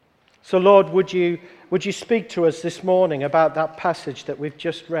So Lord, would you speak to us this morning about that passage that we've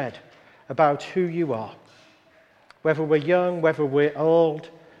just read, about who you are? Whether we're young, whether we're old,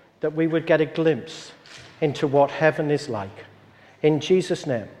 that we would get a glimpse into what heaven is like. In Jesus'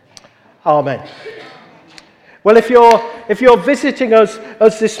 name, amen. Well, if you're visiting us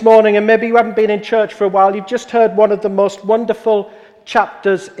this morning, and maybe you haven't been in church for a while, you've just heard one of the most wonderful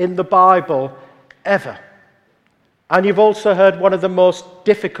chapters in the Bible ever. And you've also heard one of the most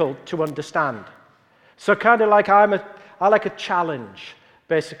difficult to understand. So kind of like I like a challenge,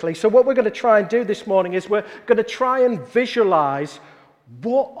 basically. So what we're going to try and do this morning is we're going to try and visualize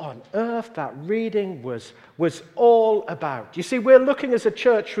what on earth that reading was all about. You see, we're looking as a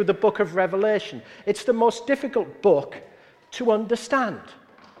church through the book of Revelation. It's the most difficult book to understand.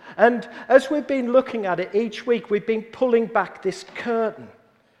 And as we've been looking at it each week, we've been pulling back this curtain.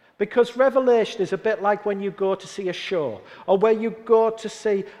 Because Revelation is a bit like when you go to see a show or where you go to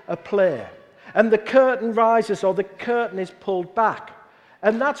see a play. And the curtain rises or the curtain is pulled back.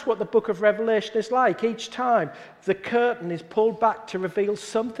 And that's what the book of Revelation is like. Each time the curtain is pulled back to reveal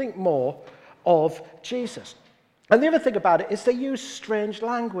something more of Jesus. And the other thing about it is they use strange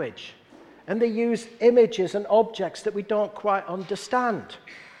language. And they use images and objects that we don't quite understand.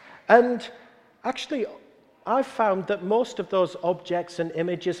 And actually, I've found that most of those objects and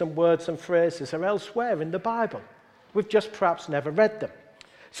images and words and phrases are elsewhere in the Bible. We've just perhaps never read them.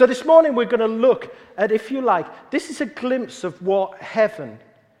 So this morning we're going to look at, if you like, this is a glimpse of what heaven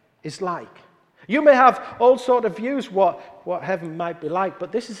is like. You may have all sort of views what heaven might be like,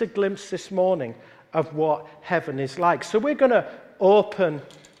 but this is a glimpse this morning of what heaven is like. So we're going to open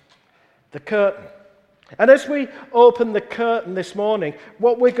the curtain. And as we open the curtain this morning,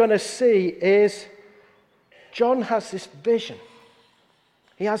 what we're going to see is John has this vision.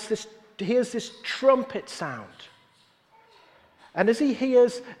 He hears this trumpet sound. And as he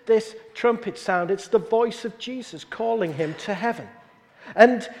hears this trumpet sound, it's the voice of Jesus calling him to heaven.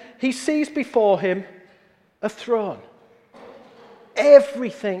 And he sees before him a throne.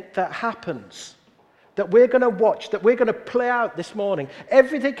 Everything that happens, that we're going to watch, that we're going to play out this morning,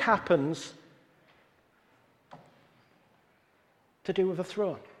 everything happens to do with a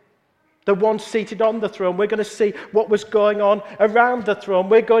throne. The one seated on the throne. We're going to see what was going on around the throne.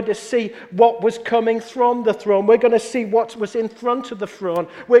 We're going to see what was coming from the throne. We're going to see what was in front of the throne.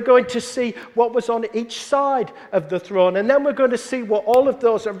 We're going to see what was on each side of the throne. And then we're going to see what all of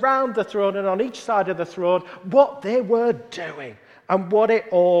those around the throne and on each side of the throne, what they were doing and what it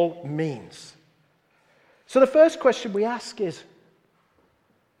all means. So the first question we ask is,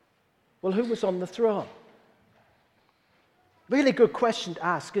 well, who was on the throne? Really good question to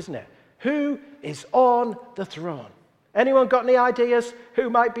ask, isn't it? Who is on the throne? Anyone got any ideas who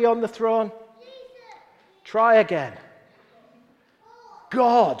might be on the throne? Jesus. Try again.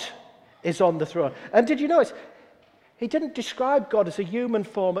 God is on the throne. And did you notice, he didn't describe God as a human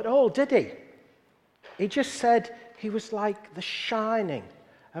form at all, did he? He just said he was like the shining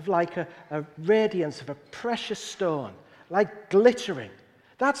of like a radiance of a precious stone, like glittering.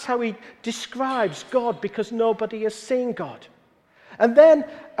 That's how he describes God, because nobody has seen God. And then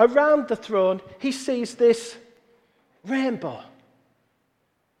around the throne, he sees this rainbow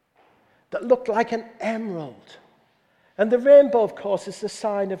that looked like an emerald. And the rainbow, of course, is the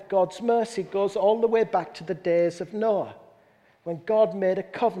sign of God's mercy. It goes all the way back to the days of Noah, when God made a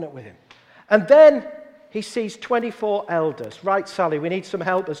covenant with him. And then he sees 24 elders. Right, Sally, we need some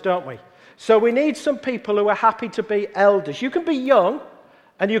helpers, don't we? So we need some people who are happy to be elders. You can be young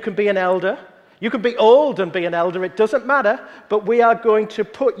and you can be an elder. You can be old and be an elder, it doesn't matter, but we are going to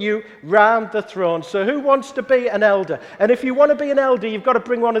put you round the throne. So who wants to be an elder? And if you want to be an elder, you've got to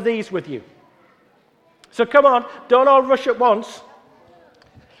bring one of these with you. So come on, don't all rush at once.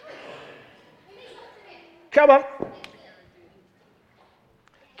 Come on.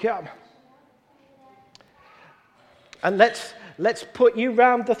 Come. And let's put you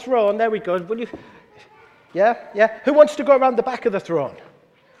round the throne. There we go. Will you? Yeah. Who wants to go around the back of the throne?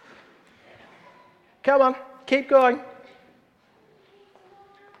 Come on, keep going.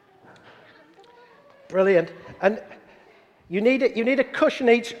 Brilliant. And you need a cushion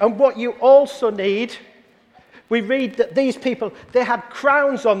each. And what you also need, we read that these people, they had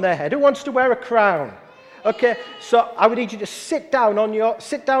crowns on their head. Who wants to wear a crown? Okay, so I would need you to sit down on your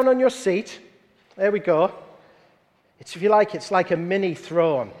seat. There we go. It's, if you like, it's like a mini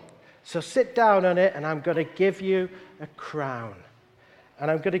throne. So sit down on it, and I'm going to give you a crown. And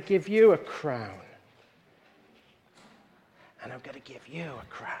I'm going to give you a crown. And I'm going to give you a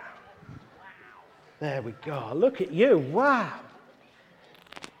crown. There we go. Look at you. Wow.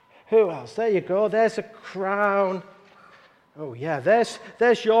 Who else? There you go. There's a crown Oh yeah,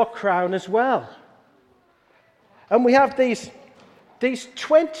 there's your crown as well. And we have these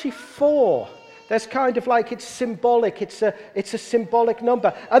 24. There's kind of like it's symbolic. It's a symbolic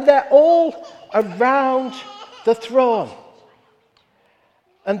number. And they're all around the throne.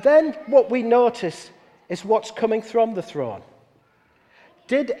 And then what we notice is what's coming from the throne.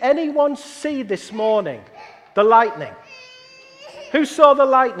 Did anyone see this morning the lightning? Who saw the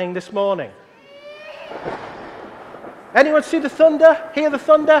lightning this morning? Anyone see the thunder? Hear the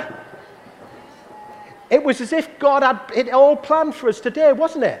thunder? It was as if God had it all planned for us today,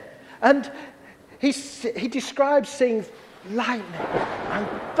 wasn't it? And he describes seeing lightning and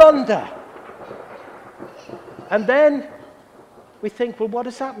thunder. And then we think, well, what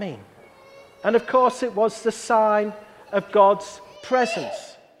does that mean? And of course, it was the sign of God's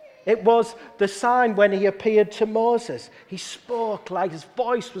presence. It was the sign when he appeared to Moses. He spoke like his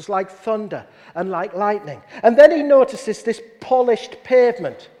voice was like thunder and like lightning. And then he notices this polished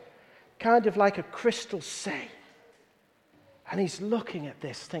pavement, kind of like a crystal sea. And he's looking at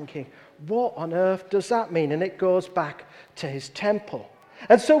this thinking, what on earth does that mean? And it goes back to his temple.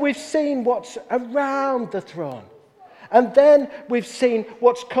 And so we've seen what's around the throne. And then we've seen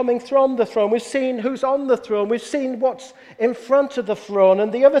what's coming from the throne. We've seen who's on the throne. We've seen what's in front of the throne. And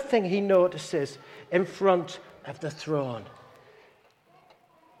the other thing he notices in front of the throne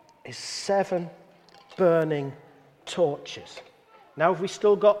is 7 burning torches. Now, have we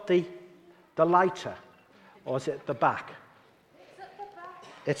still got the lighter? Or is it at the back?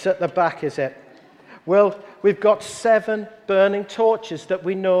 It's at the back, is it? Well, we've got 7 burning torches that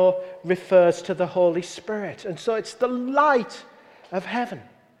we know refers to the Holy Spirit. And so it's the light of heaven.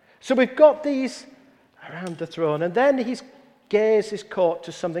 So we've got these around the throne. And then his gaze is caught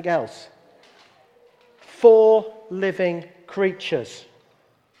to something else. 4 living creatures.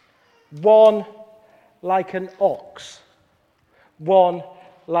 One like an ox. One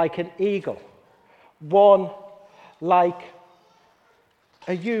like an eagle. One like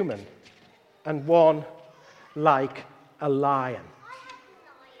a human. And one like a lion.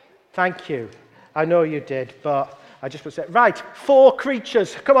 Thank you. I know you did, but I just want to say, right, 4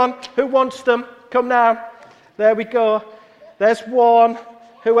 creatures. Come on, who wants them? Come now. There we go. There's one.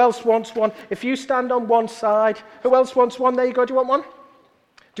 Who else wants one? If you stand on one side, who else wants one? There you go. Do you want one? Do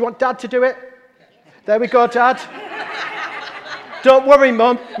you want Dad to do it? There we go, Dad. Don't worry,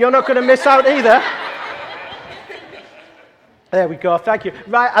 Mum. You're not going to miss out either. There we go, thank you.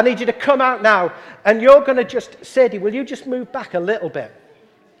 Right, I need you to come out now. And you're going to just, Sadie, will you just move back a little bit?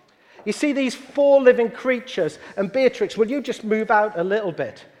 You see these 4 living creatures. And Beatrix, will you just move out a little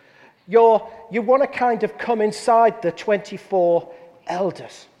bit? You want to kind of come inside the 24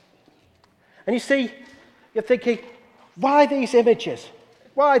 elders. And you see, you're thinking, why these images?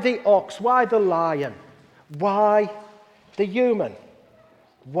 Why the ox? Why the lion? Why the human?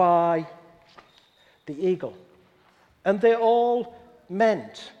 Why the eagle? And they all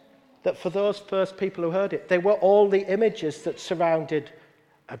meant that for those first people who heard it, they were all the images that surrounded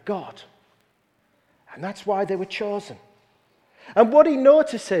a God. And that's why they were chosen. And what he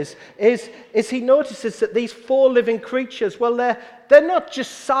notices is he notices that these 4 living creatures, well, they're not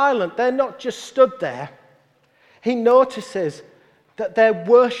just silent, they're not just stood there. He notices that they're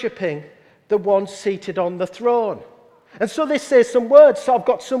worshipping the one seated on the throne. And so they say some words. So I've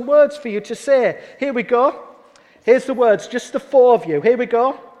got some words for you to say. Here we go. Here's the words, just the 4 of you. Here we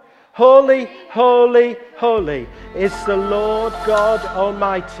go. Holy, holy, holy is the Lord God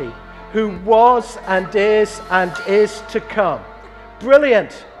Almighty, who was and is to come.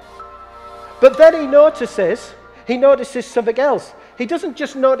 Brilliant. But then he notices something else. He doesn't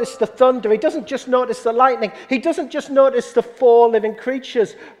just notice the thunder. He doesn't just notice the lightning. He doesn't just notice the 4 living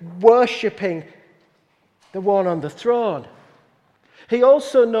creatures worshipping the one on the throne. He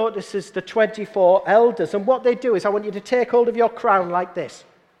also notices the 24 elders. And what they do is, I want you to take hold of your crown like this.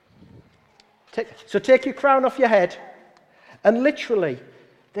 So take your crown off your head. And literally,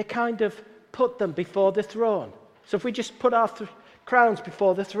 they kind of put them before the throne. So if we just put our crowns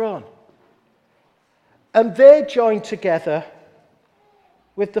before the throne. And they join together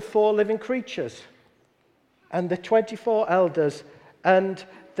with the 4 living creatures and the 24 elders. And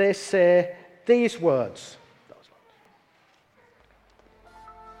they say these words.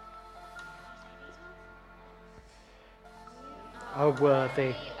 O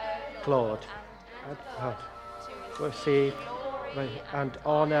worthy Lord, receive and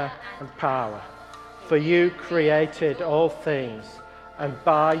honor and power. For you created all things, and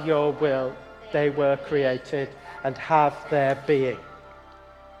by your will they were created and have their being.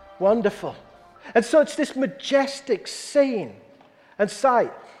 Wonderful. And so it's this majestic scene and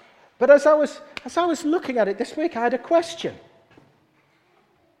sight. But as I was as I was looking at it this week, I had a question.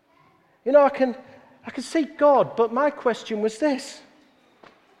 You know, I can see God, but my question was this.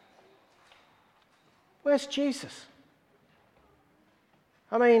 Where's Jesus?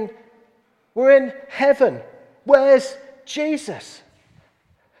 I mean, we're in heaven. Where's Jesus?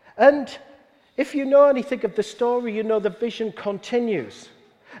 And if you know anything of the story, you know the vision continues.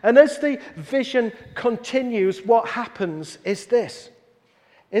 And as the vision continues, what happens is this,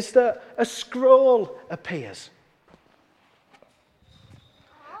 is that a scroll appears.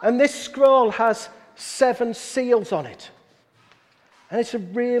 And this scroll has 7 seals on it. And it's a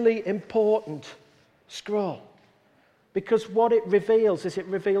really important scroll. Because what it reveals is it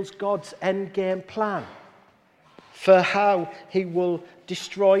reveals God's endgame plan for how he will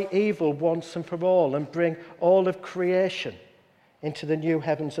destroy evil once and for all and bring all of creation into the new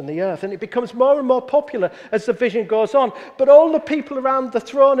heavens and the earth. And it becomes more and more popular as the vision goes on. But all the people around the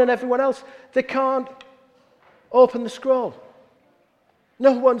throne and everyone else, they can't open the scroll.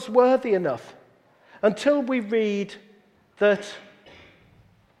 No one's worthy enough until we read that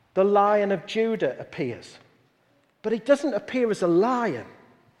the Lion of Judah appears. But he doesn't appear as a lion.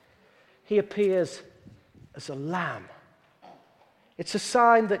 He appears as a lamb. It's a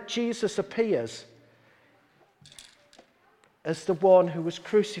sign that Jesus appears as the one who was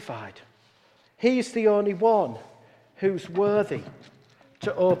crucified. He's the only one who's worthy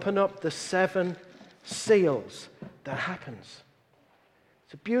to open up the 7 seals that happens.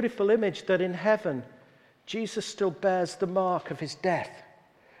 It's a beautiful image that in heaven, Jesus still bears the mark of his death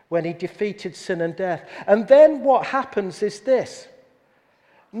when he defeated sin and death. And then what happens is this.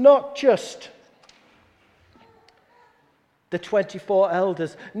 Not just the 24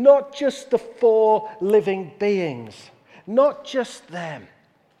 elders, not just the 4 living beings, not just them,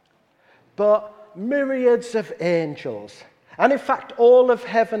 but myriads of angels, and in fact all of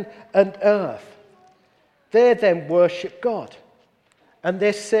heaven and earth, they then worship God. And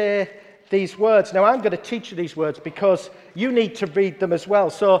they say these words. Now I'm going to teach you these words because you need to read them as well.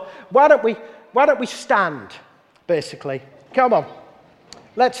 So why don't we stand, basically. Come on,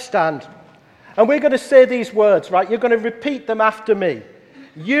 let's stand. And we're going to say these words, right? You're going to repeat them after me.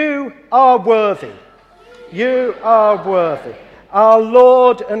 You are worthy. You are worthy, our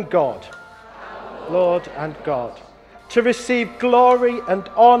Lord and God, Lord and God, to receive glory and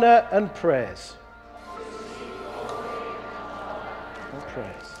honor and praise.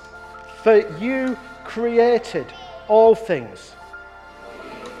 For you created all things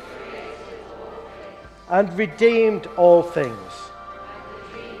and redeemed all things.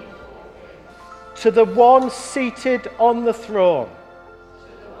 To the one seated on the throne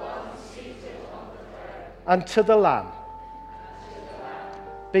and to the Lamb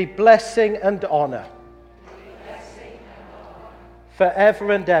be blessing and honor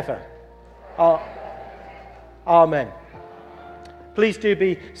forever and ever. Amen. Please do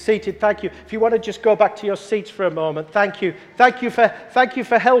be seated. Thank you. If you want to just go back to your seats for a moment. Thank you. Thank you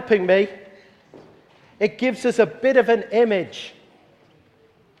for helping me. It gives us a bit of an image.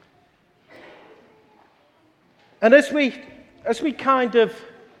 And as we kind of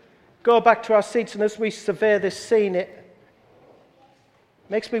go back to our seats and as we survey this scene, it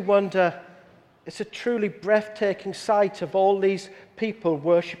makes me wonder, it's a truly breathtaking sight of all these people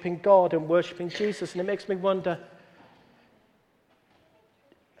worshipping God and worshipping Jesus. And it makes me wonder,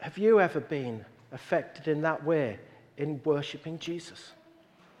 have you ever been affected in that way in worshipping Jesus?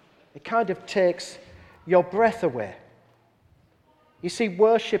 It kind of takes your breath away. You see,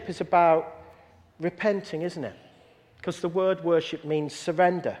 worship is about repenting, isn't it? Because the word worship means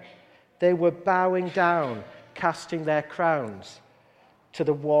surrender. They were bowing down, casting their crowns to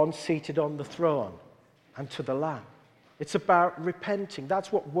the one seated on the throne and to the Lamb. It's about repenting.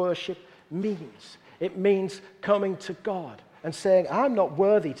 That's what worship means. It means coming to God and saying, I'm not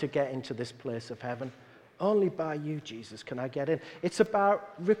worthy to get into this place of heaven. Only by you, Jesus, can I get in. It's about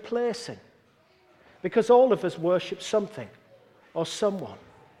replacing. Because all of us worship something or someone.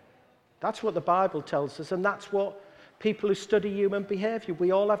 That's what the Bible tells us, and that's what people who study human behavior, we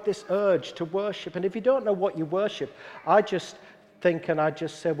all have this urge to worship. And if you don't know what you worship, I just think and I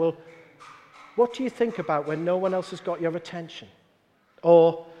just say, well, what do you think about when no one else has got your attention?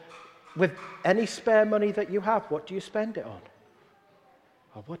 Or with any spare money that you have, what do you spend it on?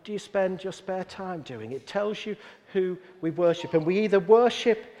 Or what do you spend your spare time doing? It tells you who we worship. And we either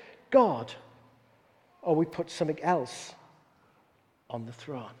worship God or we put something else on the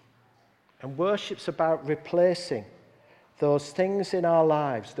throne. And worship's about replacing those things in our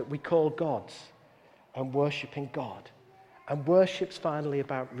lives that we call gods and worshipping God. And worship's finally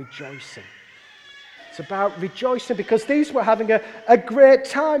about rejoicing. It's about rejoicing because these were having a great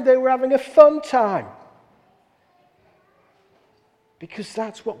time. They were having a fun time. Because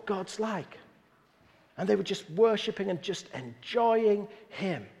that's what God's like. And they were just worshipping and just enjoying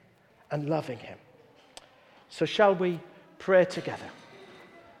him and loving him. So shall we pray together?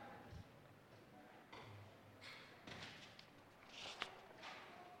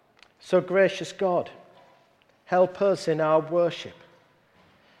 So gracious God, help us in our worship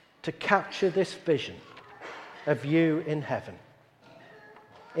to capture this vision of you in heaven.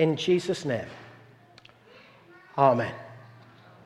 In Jesus' name, amen.